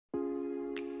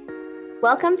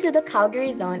Welcome to the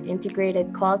Calgary Zone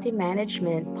Integrated Quality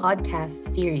Management podcast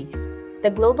series,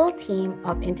 the global team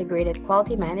of integrated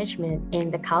quality management in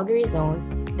the Calgary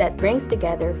Zone that brings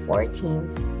together four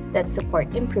teams that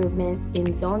support improvement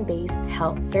in zone-based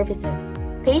health services.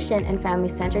 Patient and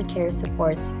family-centered care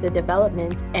supports the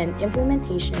development and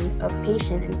implementation of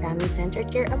patient and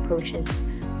family-centered care approaches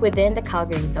within the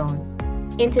Calgary Zone.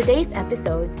 In today's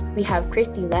episode, we have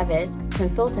Christy Levitt,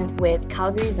 consultant with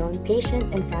Calgary Zone Patient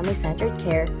and Family-Centered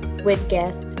Care, with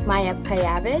guests Maya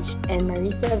Payavich and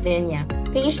Marisa Vinya,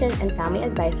 patient and family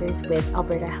advisors with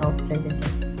Alberta Health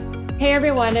Services. Hey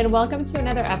everyone, and welcome to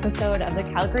another episode of the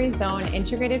Calgary Zone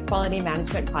Integrated Quality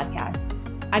Management Podcast.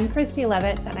 I'm Christy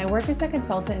Levitt, and I work as a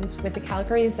consultant with the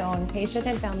Calgary Zone Patient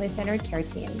and Family-Centered Care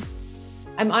team.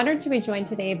 I'm honored to be joined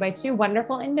today by two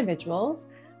wonderful individuals,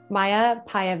 Maya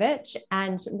Payavich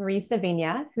and Marisa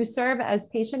Vinya, who serve as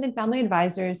patient and family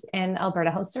advisors in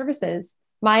Alberta Health Services.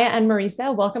 Maya and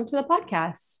Marisa, welcome to the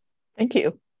podcast. Thank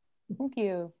you. Thank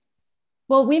you.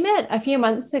 Well, we met a few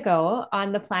months ago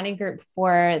on the planning group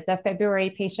for the February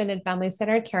Patient and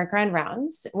Family-Centered Care Grand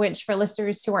Rounds, which for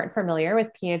listeners who aren't familiar with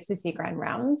PHCC Grand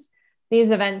Rounds,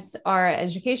 these events are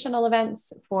educational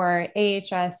events for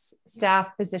AHS staff,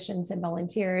 physicians, and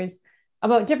volunteers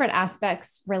about different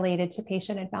aspects related to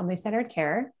patient and family-centered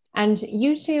care. And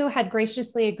you two had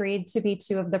graciously agreed to be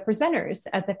two of the presenters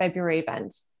at the February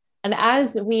event. And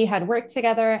as we had worked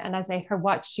together and as I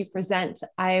watched you present,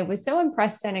 I was so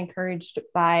impressed and encouraged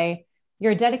by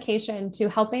your dedication to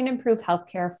helping improve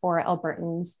healthcare for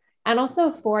Albertans, and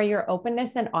also for your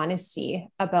openness and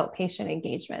honesty about patient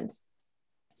engagement.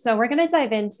 So we're going to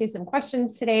dive into some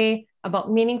questions today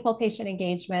about meaningful patient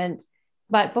engagement.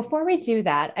 But before we do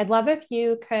that, I'd love if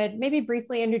you could maybe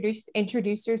briefly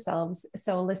introduce yourselves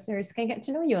so listeners can get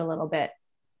to know you a little bit.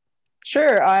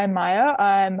 Sure. I'm Maya.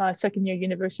 I'm a second-year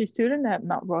university student at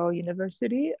Mount Royal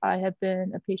University. I have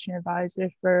been a patient advisor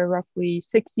for roughly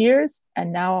 6 years,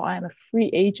 and now I'm a free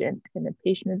agent in the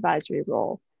patient advisory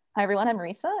role. Hi, everyone. I'm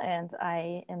Marisa, and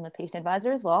I am a patient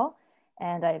advisor as well.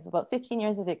 And I have about 15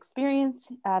 years of experience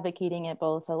advocating at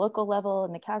both a local level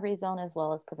in the Calgary Zone as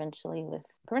well as provincially with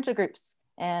provincial groups,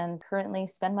 and currently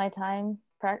spend my time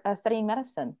studying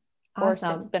medicine or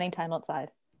spending time outside.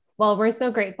 Well, we're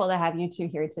so grateful to have you two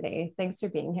here today. Thanks for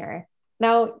being here.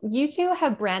 Now, you two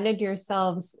have branded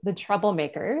yourselves the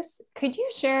Troublemakers. Could you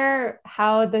share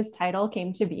how this title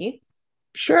came to be?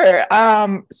 Sure.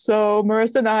 So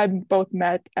Marisa and I both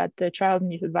met at the Child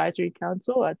and Youth Advisory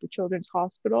Council at the Children's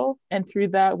Hospital. And through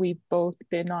that, we've both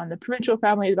been on the Provincial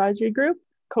Family Advisory Group,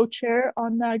 co-chair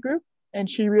on that group. And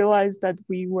she realized that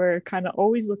we were kind of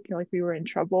always looking like we were in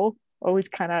trouble, always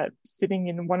kind of sitting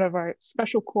in one of our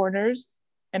special corners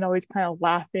and always kind of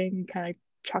laughing, kind of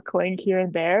chuckling here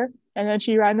and there. And then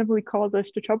she randomly called us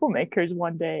the Troublemakers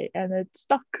one day, and it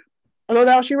stuck. Although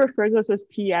now she refers us as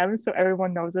TMs, so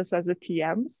everyone knows us as the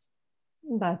TMs.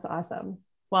 That's awesome.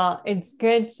 Well, it's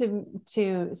good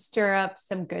to stir up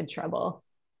some good trouble.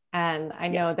 And I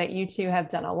know that you two have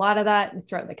done a lot of that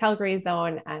throughout the Calgary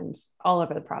Zone and all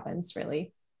over the province,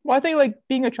 really. Well, I think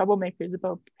being a troublemaker is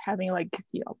about having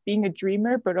being a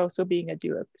dreamer, but also being a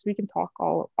doer. Because we can talk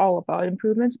all about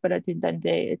improvements, but at the end of the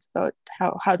day, it's about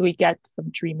how do we get from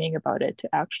dreaming about it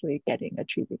to actually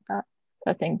achieving that.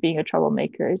 I think being a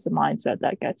troublemaker is the mindset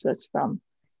that gets us from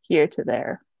here to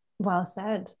there. Well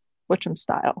said. Which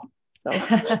style. So.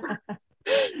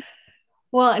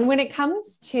 Well, and when it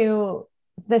comes to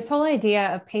this whole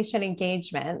idea of patient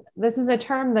engagement, this is a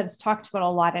term that's talked about a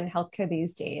lot in healthcare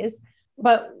these days.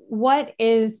 But what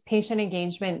is patient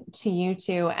engagement to you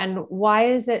two, and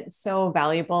why is it so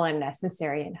valuable and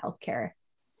necessary in healthcare?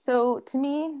 So to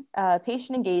me,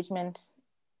 patient engagement,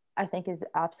 I think, is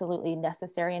absolutely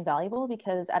necessary and valuable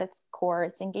because at its core,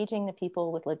 it's engaging the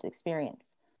people with lived experience,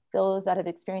 those that have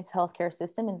experienced the healthcare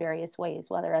system in various ways,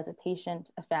 whether as a patient,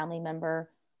 a family member,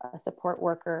 a support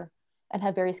worker, and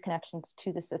have various connections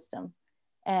to the system.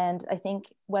 And I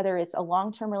think whether it's a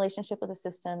long-term relationship with the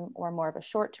system or more of a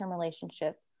short-term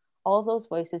relationship, all of those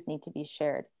voices need to be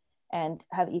shared and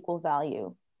have equal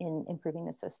value in improving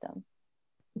the system.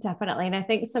 Definitely. And I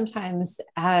think sometimes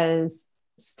as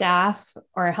staff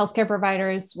or healthcare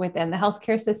providers within the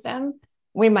healthcare system,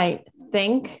 we might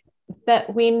think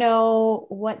that we know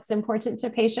what's important to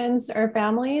patients or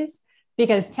families,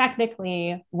 because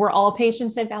technically we're all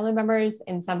patients and family members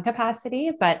in some capacity,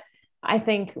 but I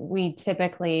think we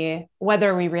typically,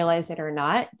 whether we realize it or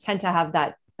not, tend to have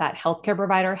that healthcare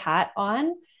provider hat on.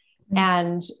 Mm-hmm.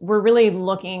 And we're really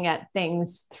looking at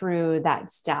things through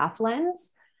that staff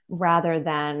lens rather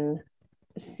than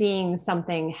seeing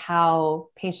how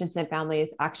patients and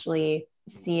families actually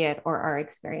see it or are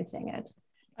experiencing it.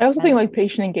 I also think like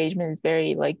patient engagement is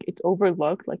very like it's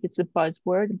overlooked, like it's a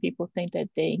buzzword and people think that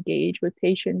they engage with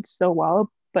patients so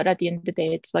well, but at the end of the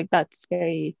day it's like that's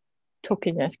very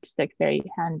tokenistic, very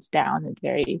hands down, and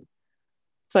very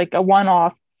it's like a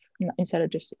one-off instead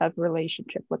of just a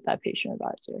relationship with that patient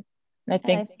advisor. And I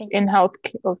think in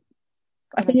healthcare,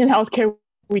 in healthcare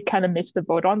we kind of miss the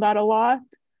boat on that a lot,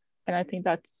 and I think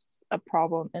that's a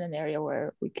problem in an area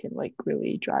where we can like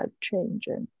really drive change,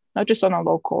 and not just on a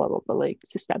local level, but like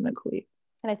systemically.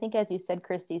 And I think, as you said,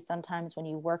 Christy, sometimes when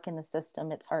you work in the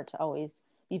system, it's hard to always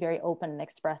be very open and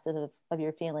expressive of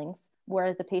your feelings.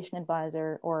 Whereas a patient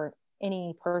advisor or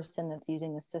any person that's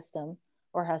using the system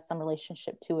or has some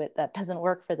relationship to it that doesn't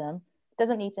work for them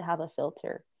doesn't need to have a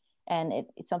filter. And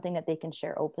it's something that they can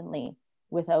share openly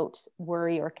without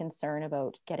worry or concern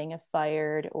about getting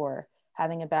fired or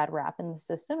having a bad rap in the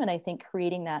system. And I think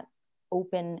creating that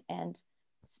open and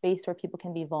space where people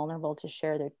can be vulnerable to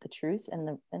share the truth and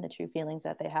the true feelings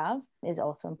that they have is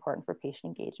also important for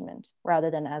patient engagement, rather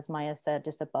than, as Maya said,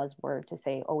 just a buzzword to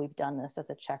say, oh, we've done this as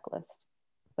a checklist,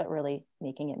 but really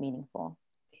making it meaningful.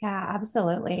 Yeah,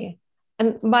 absolutely.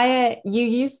 And Maya, you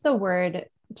used the word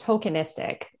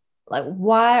tokenistic. Like,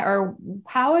 why or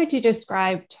how would you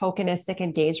describe tokenistic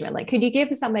engagement? Like, could you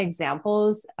give some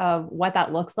examples of what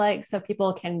that looks like so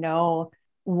people can know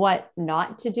what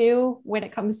not to do when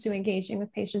it comes to engaging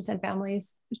with patients and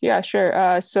families? Yeah,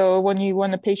 sure. So when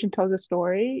the patient tells a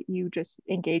story, you just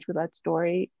engage with that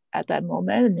story at that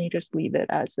moment, and you just leave it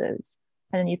as is.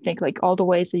 And then you think like all the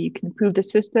ways that you can improve the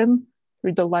system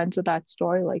through the lens of that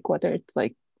story, like whether it's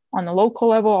like on a local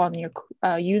level, on your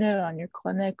unit, on your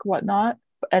clinic, whatnot.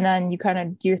 And then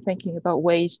you're thinking about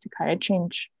ways to kind of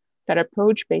change that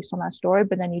approach based on that story,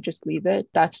 but then you just leave it.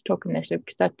 That's tokenistic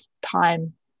because that's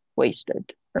time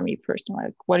wasted for me personally.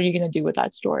 Like, what are you going to do with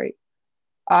that story?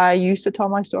 I used to tell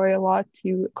my story a lot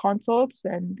to consults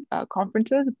and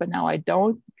conferences, but now I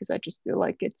don't, because I just feel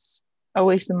like it's a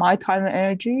waste of my time and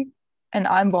energy, and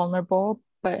I'm vulnerable,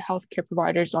 but healthcare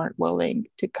providers aren't willing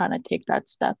to kind of take that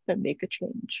step and make a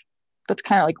change. That's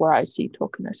kind of like where I see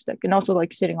tokenistic, and also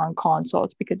like sitting on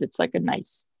consults because it's like a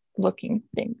nice looking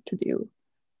thing to do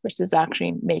versus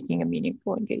actually making a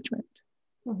meaningful engagement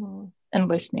and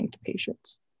listening to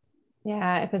patients.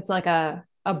 Yeah, if it's like a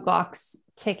box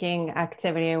ticking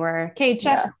activity where, okay,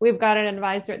 check, we've got an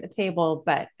advisor at the table,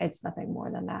 but it's nothing more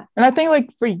than that. And I think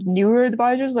like for newer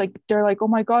advisors, like they're like, oh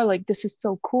my God, like this is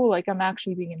so cool. Like I'm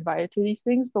actually being invited to these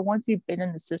things. But once you've been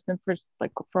in the system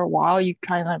for a while, you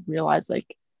kind of realize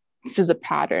like this is a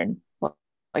pattern.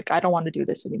 Like I don't want to do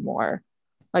this anymore.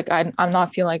 Like I'm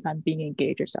not feeling like I'm being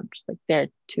engaged, or so I'm just like there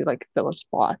to like fill a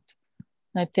spot.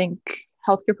 And I think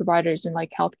healthcare providers and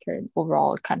like healthcare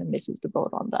overall kind of misses the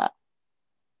boat on that.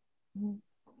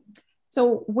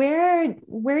 So where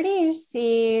do you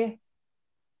see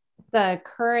the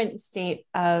current state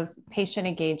of patient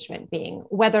engagement being,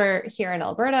 whether here in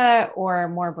Alberta or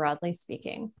more broadly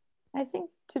speaking? I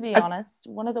think, to be honest,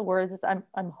 one of the words is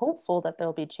I'm hopeful that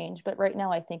there'll be change, but right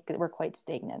now I think that we're quite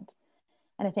stagnant.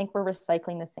 And I think we're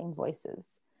recycling the same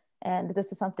voices. And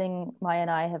this is something Maya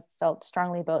and I have felt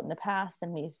strongly about in the past,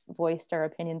 and we've voiced our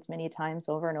opinions many times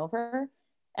over and over.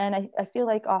 And I feel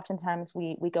like oftentimes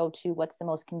we go to what's the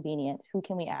most convenient, who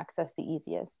can we access the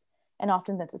easiest? And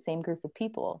often that's the same group of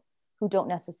people who don't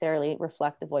necessarily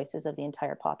reflect the voices of the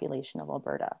entire population of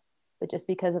Alberta. But just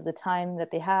because of the time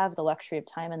that they have, the luxury of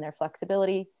time and their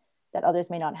flexibility that others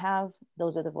may not have,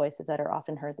 those are the voices that are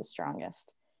often heard the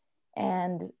strongest.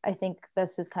 And I think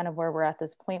this is kind of where we're at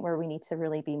this point where we need to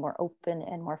really be more open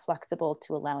and more flexible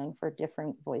to allowing for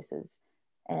different voices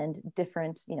and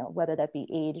different, whether that be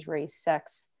age, race,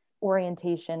 sex,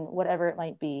 orientation, whatever it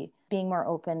might be, being more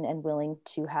open and willing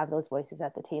to have those voices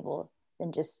at the table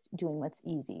than just doing what's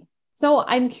easy. So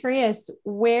I'm curious,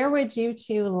 where would you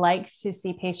two like to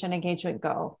see patient engagement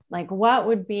go? Like, what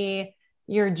would be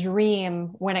your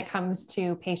dream when it comes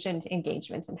to patient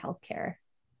engagement in healthcare?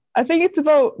 I think it's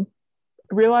about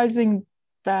realizing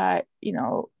that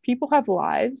people have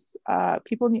lives. I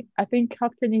think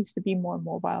healthcare needs to be more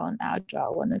mobile and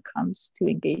agile when it comes to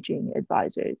engaging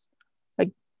advisors.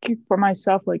 Like for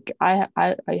myself, like I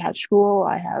have school,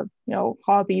 I have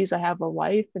hobbies, I have a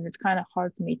life, and it's kind of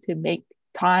hard for me to make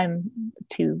time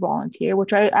to volunteer,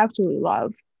 which I absolutely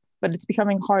love, but it's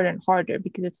becoming harder and harder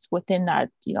because it's within that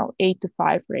 8 to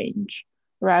 5 range.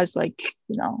 Whereas like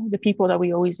the people that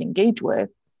we always engage with,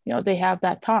 they have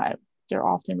that time. They're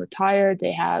often retired.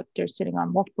 They're sitting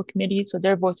on multiple committees, so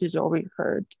their voices are already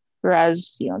heard.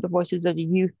 Whereas, the voices of the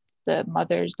youth, the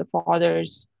mothers, the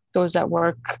fathers, those that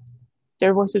work,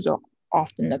 their voices are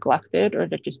often neglected, or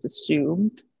they're just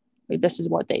assumed. Like this is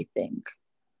what they think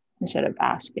instead of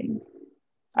asking.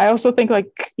 I also think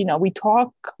like, we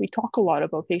talk a lot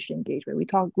about patient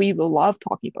engagement. We love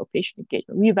talking about patient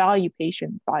engagement. We value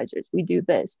patient advisors. We do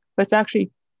this, but it's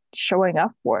actually showing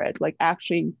up for it, like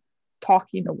actually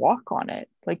talking the walk on it.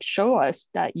 Like show us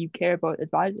that you care about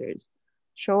advisors.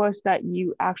 Show us that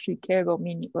you actually care about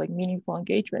meaningful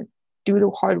engagement. Do the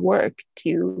hard work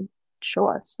to show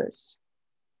us this.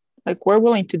 Like we're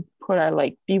willing to put our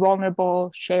be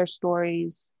vulnerable, share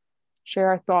stories, share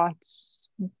our thoughts,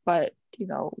 but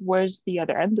where's the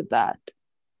other end of that?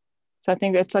 So I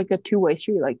think it's like a two-way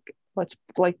street.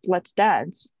 Let's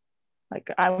dance.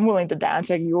 Like I'm willing to dance.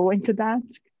 Are you willing to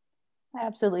dance? I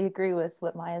absolutely agree with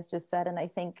what Maya's just said. And I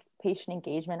think patient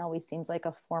engagement always seems like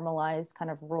a formalized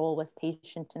kind of role with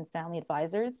patient and family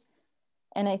advisors.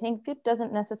 And I think it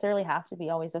doesn't necessarily have to be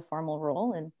always a formal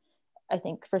role. And I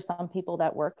think for some people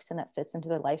that works and that fits into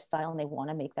their lifestyle and they want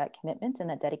to make that commitment and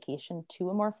that dedication to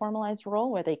a more formalized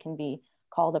role where they can be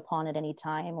called upon at any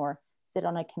time or sit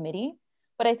on a committee.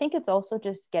 But I think it's also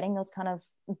just getting those kind of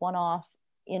one-off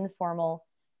informal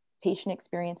patient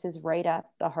experiences right at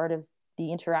the heart of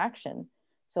the interaction.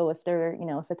 So if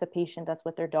if it's a patient that's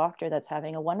with their doctor that's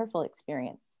having a wonderful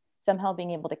experience, somehow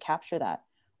being able to capture that,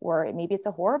 or maybe it's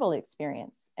a horrible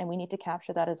experience and we need to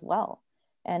capture that as well.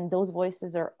 And those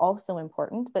voices are also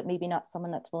important, but maybe not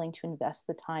someone that's willing to invest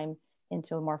the time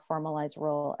into a more formalized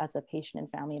role as a patient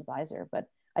and family advisor. But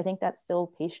I think that's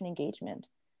still patient engagement.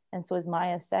 And so as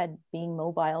Maya said, being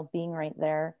mobile, being right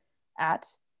there at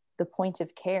the point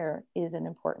of care is an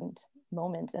important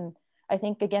moment. And I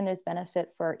think, again, there's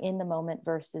benefit for in the moment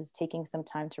versus taking some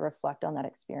time to reflect on that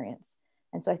experience.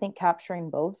 And so I think capturing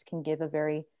both can give a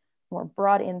very more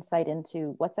broad insight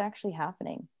into what's actually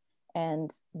happening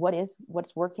and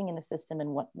what's working in the system and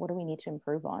what do we need to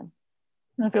improve on.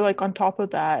 I feel like on top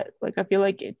of that, I feel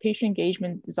like patient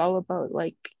engagement is all about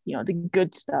the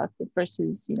good stuff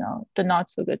versus, the not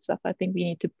so good stuff. I think we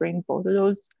need to bring both of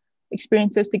those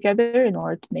experiences together in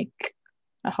order to make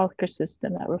a healthcare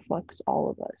system that reflects all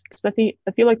of us. Because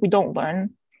I feel like we don't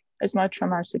learn as much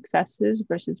from our successes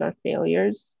versus our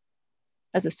failures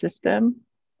as a system.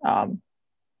 So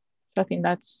I think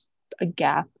that's a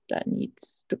gap that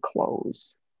needs to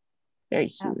close very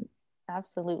soon. Yeah,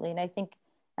 absolutely. And I think,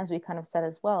 as we kind of said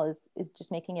as well, is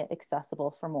just making it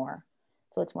accessible for more.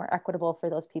 So it's more equitable for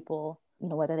those people,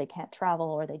 whether they can't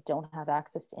travel or they don't have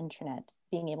access to internet,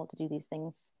 being able to do these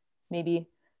things maybe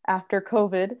after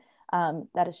COVID,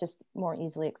 that is just more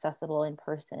easily accessible in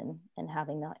person and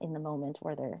having that in the moment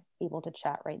where they're able to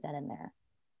chat right then and there.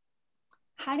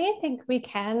 How do you think we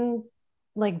can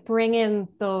bring in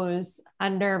those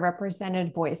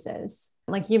underrepresented voices?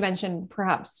 Like you mentioned,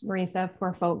 perhaps, Marisa,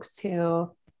 for folks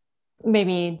who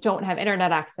maybe don't have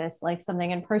internet access, like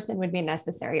something in person would be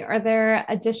necessary. Are there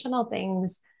additional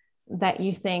things that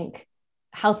you think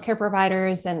healthcare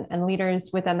providers and leaders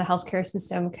within the healthcare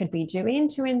system could be doing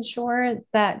to ensure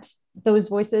that those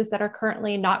voices that are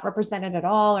currently not represented at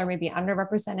all, or maybe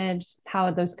underrepresented, how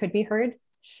those could be heard?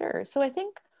 Sure. So I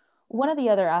think one of the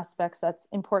other aspects that's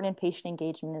important in patient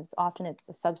engagement is often it's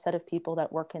a subset of people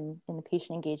that work in the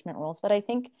patient engagement roles. But I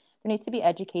think there needs to be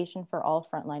education for all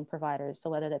frontline providers. So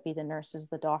whether that be the nurses,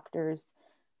 the doctors,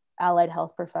 allied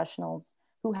health professionals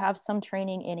who have some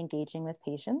training in engaging with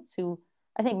patients, who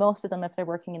I think most of them, if they're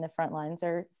working in the front lines,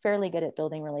 are fairly good at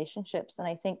building relationships. And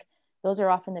I think those are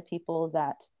often the people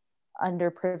that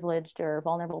underprivileged or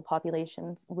vulnerable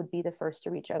populations would be the first to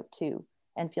reach out to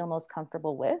and feel most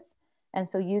comfortable with. And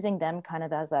so using them kind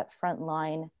of as that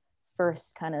frontline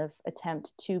first kind of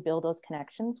attempt to build those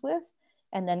connections with,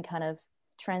 and then kind of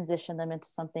transition them into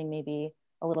something maybe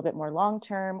a little bit more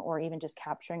long-term, or even just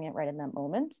capturing it right in that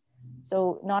moment.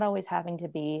 So not always having to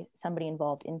be somebody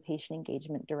involved in patient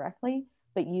engagement directly,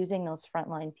 but using those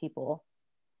frontline people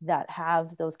that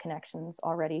have those connections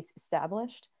already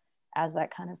established as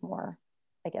that kind of more,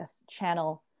 I guess,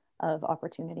 channel of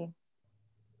opportunity.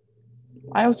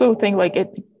 I also think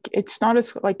it's not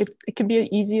as it can be as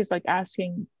easy as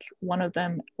asking one of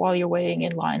them while you're waiting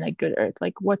in line at Good Earth,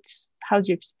 how's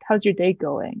your day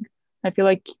going? I feel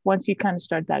like once you kind of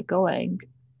start that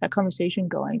conversation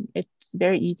going, it's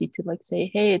very easy to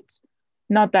say, hey, it's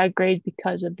not that great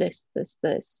because of this.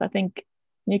 I think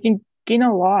you can gain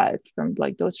a lot from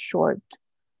those short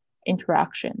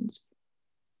interactions.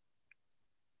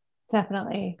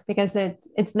 Definitely, because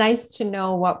it's nice to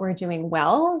know what we're doing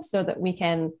well so that we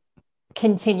can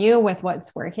continue with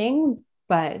what's working,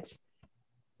 but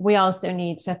we also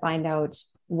need to find out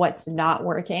what's not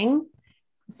working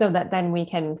so that then we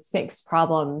can fix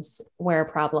problems where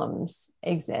problems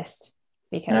exist.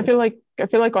 Because and I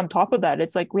feel like on top of that,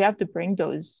 it's we have to bring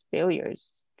those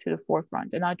failures to the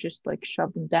forefront and not just like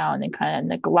shove them down and kind of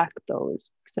neglect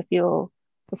those. Because I feel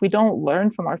if we don't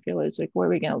learn from our failures, like where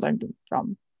are we going to learn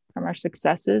from our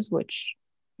successes, which,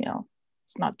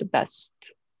 it's not the best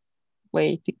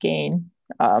way to gain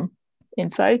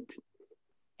insight.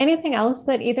 Anything else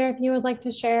that either of you would like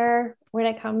to share when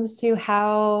it comes to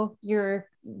how your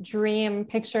dream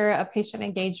picture of patient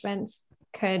engagement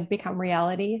could become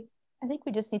reality? I think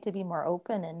we just need to be more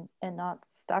open and not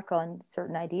stuck on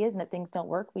certain ideas. And if things don't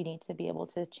work, we need to be able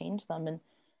to change them and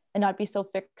not be so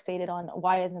fixated on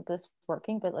why isn't this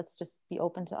working, but let's just be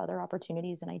open to other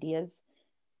opportunities and ideas.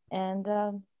 And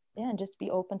and just be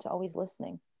open to always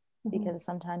listening. Mm-hmm. Because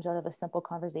sometimes out of a simple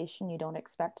conversation, you don't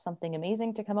expect something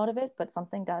amazing to come out of it, but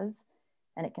something does,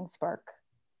 and it can spark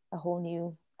a whole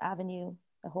new avenue,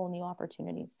 a whole new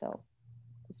opportunity. So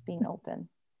just being open.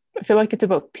 I feel like it's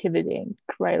about pivoting,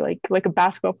 right? Like a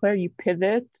basketball player, you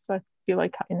pivot. So I feel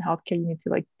like in healthcare, you need to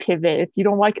like pivot. If you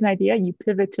don't like an idea, you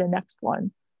pivot to the next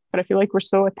one. But I feel like we're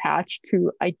so attached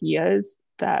to ideas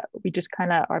that we just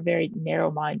kind of are very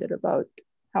narrow-minded about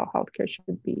how healthcare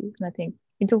should be. And I think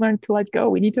we need to learn to let go.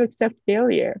 We need to accept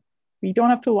failure. We don't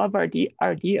have to love our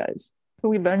ideas. So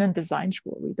we learn in design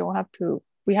school.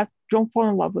 Don't fall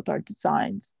in love with our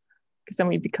designs, because then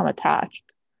we become attached.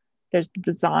 There's the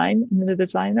design and the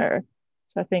designer.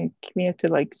 So I think we have to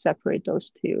like separate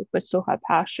those two, but still have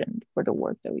passion for the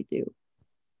work that we do.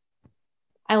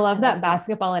 I love that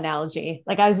basketball analogy.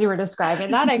 Like as you were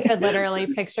describing that, I could literally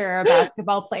picture a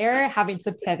basketball player having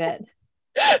to pivot.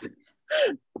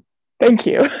 Thank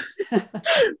you.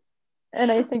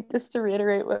 And I think just to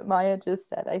reiterate what Maya just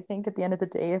said, I think at the end of the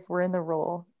day, if we're in the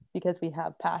role because we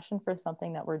have passion for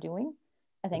something that we're doing,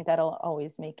 I think that'll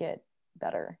always make it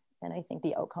better. And I think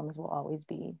the outcomes will always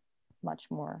be much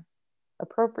more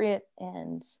appropriate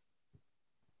and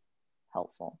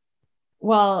helpful.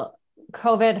 Well,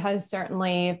 COVID has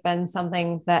certainly been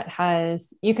something that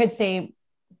has, you could say,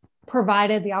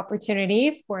 provided the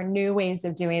opportunity for new ways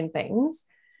of doing things.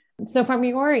 So from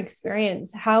your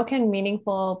experience, how can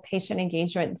meaningful patient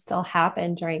engagement still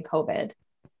happen during COVID?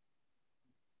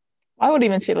 I would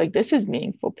even say like this is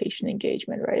meaningful patient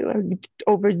engagement, right? Like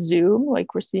over Zoom,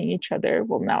 like we're seeing each other.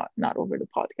 Well, now not over the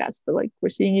podcast, but like we're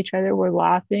seeing each other, we're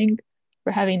laughing,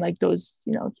 we're having like those,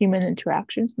 human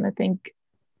interactions. And I think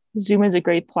Zoom is a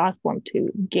great platform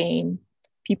to gain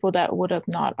people that would have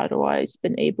not otherwise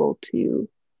been able to,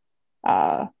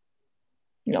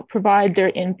 provide their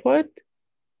input.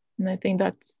 And I think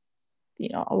that's,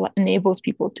 enables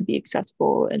people to be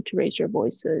accessible and to raise their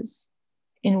voices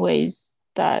in ways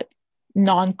that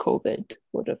non-COVID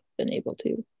would have been able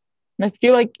to. And I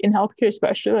feel like in healthcare,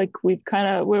 especially, like we've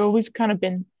always kind of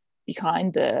been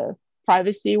behind the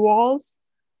privacy walls.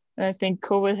 And I think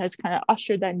COVID has kind of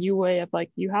ushered that new way of like,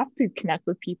 you have to connect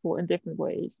with people in different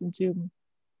ways. And Zoom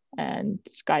and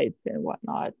Skype and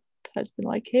whatnot has been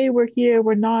like, hey, we're here.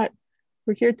 We're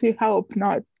here to help,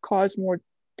 not cause more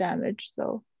damage.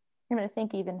 So I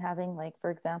think even having like,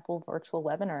 for example, virtual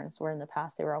webinars where in the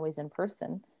past they were always in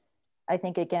person, I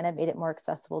think again it made it more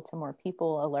accessible to more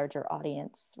people, a larger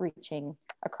audience reaching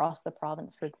across the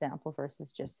province, for example,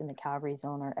 versus just in the Calgary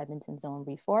zone or Edmonton zone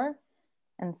before.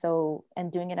 And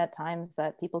doing it at times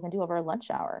that people can do over a lunch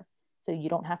hour. So you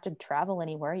don't have to travel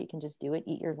anywhere. You can just do it,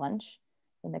 eat your lunch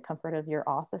in the comfort of your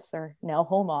office or now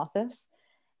home office,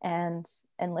 and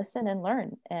listen and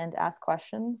learn and ask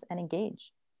questions and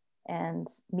engage and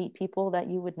meet people that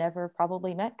you would never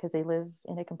probably met because they live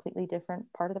in a completely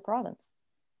different part of the province.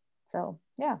 So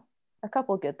yeah, a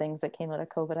couple of good things that came out of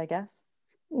COVID, I guess.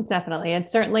 Definitely. It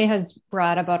certainly has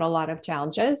brought about a lot of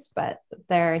challenges, but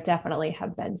there definitely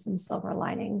have been some silver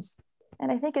linings.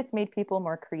 And I think it's made people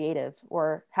more creative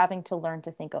or having to learn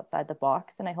to think outside the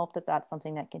box. And I hope that that's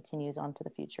something that continues on to the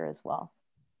future as well.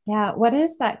 Yeah. What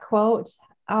is that quote?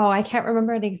 Oh, I can't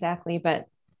remember it exactly, but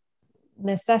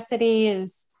necessity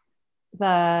is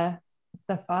the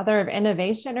father of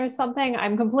innovation or something.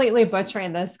 I'm completely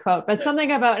butchering this quote, but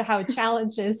something about how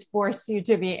challenges force you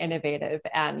to be innovative.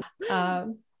 And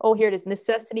oh, here it is.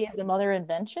 Necessity is the mother of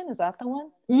invention. Is that the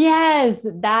one? Yes,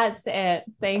 that's it.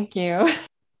 Thank you.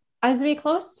 As we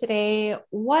close today,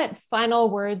 what final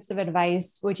words of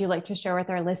advice would you like to share with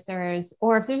our listeners?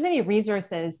 Or if there's any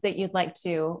resources that you'd like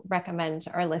to recommend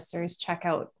our listeners check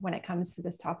out when it comes to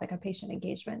this topic of patient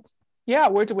engagement? Yeah,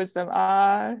 words of wisdom.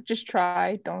 Just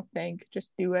try, don't think,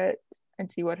 just do it and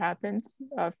see what happens.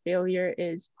 Failure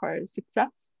is part of success.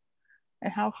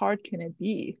 And how hard can it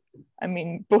be? I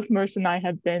mean, both Marissa and I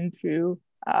have been through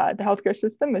the healthcare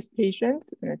system as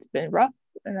patients, and it's been rough.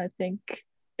 And I think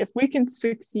if we can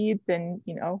succeed, then,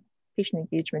 patient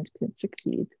engagement can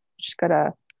succeed. You just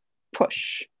gotta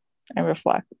push and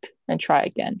reflect and try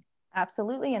again.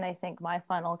 Absolutely. And I think my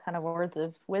final kind of words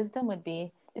of wisdom would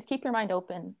be just keep your mind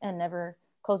open and never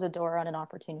close a door on an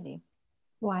opportunity.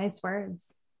 Wise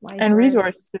words. And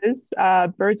resources,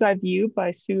 Bird's Eye View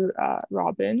by Sue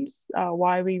Robbins,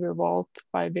 Why We Revolt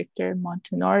by Victor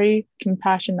Montanari,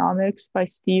 Compassionomics by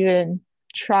Stephen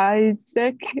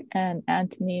Trizek and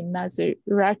Anthony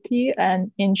Maserati,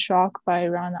 and In Shock by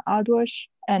Rana Adwash,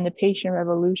 and The Patient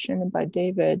Revolution by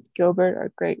David Gilbert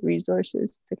are great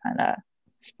resources to kind of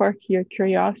spark your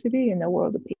curiosity in the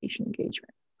world of patient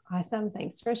engagement. Awesome.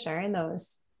 Thanks for sharing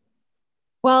those.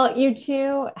 Well, you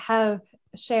two have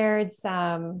shared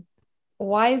some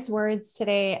wise words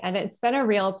today, and it's been a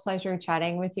real pleasure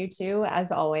chatting with you two,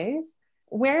 as always.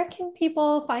 Where can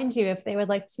people find you if they would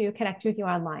like to connect with you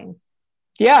online?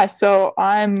 Yeah, so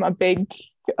I'm a big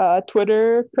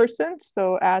Twitter person,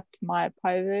 so at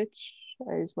MayaPavich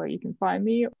is where you can find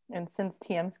me. And since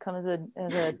TMs come as a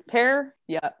pair,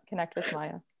 yeah, connect with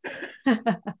Maya.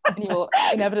 And you will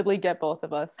inevitably get both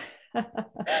of us.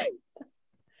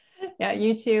 Yeah,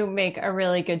 you two make a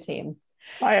really good team.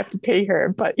 I have to pay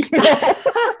her, but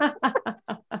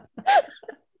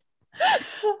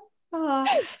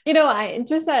I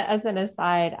just as an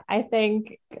aside, I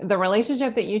think the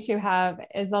relationship that you two have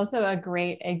is also a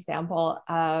great example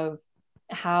of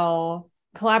how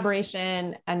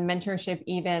collaboration and mentorship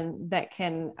even that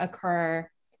can occur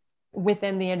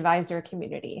within the advisor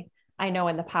community. I know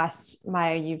in the past,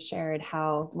 Maya, you've shared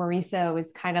how Marisa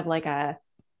was kind of like an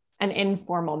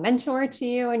informal mentor to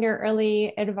you in your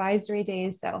early advisory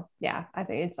days. So yeah, I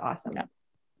think it's awesome. Yeah.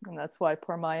 And that's why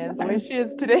poor Maya is the way she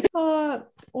is today.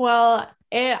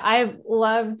 I've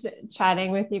loved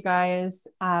chatting with you guys.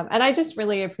 And I just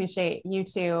really appreciate you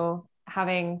two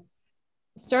having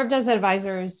served as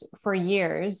advisors for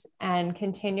years and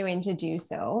continuing to do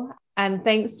so. And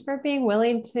thanks for being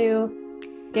willing to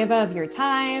give of your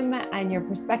time and your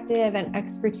perspective and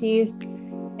expertise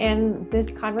in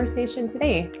this conversation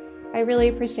today. I really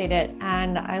appreciate it.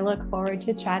 And I look forward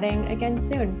to chatting again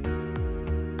soon.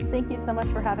 Thank you so much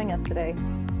for having us today.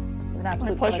 An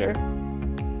absolute pleasure.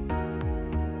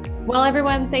 Well,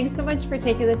 everyone, thanks so much for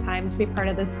taking the time to be part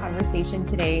of this conversation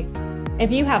today.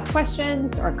 If you have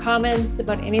questions or comments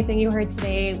about anything you heard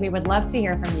today, we would love to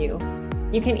hear from you.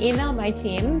 You can email my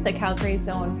team, the Calgary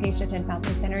Zone Patient and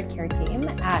Family Centered Care Team,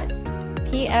 at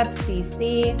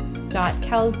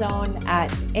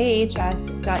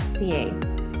pfcc.calzone@ahs.ca.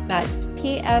 That's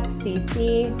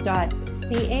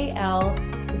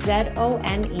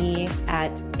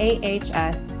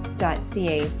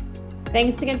pfcc.calzone@ahs.ca.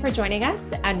 Thanks again for joining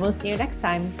us, and we'll see you next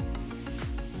time.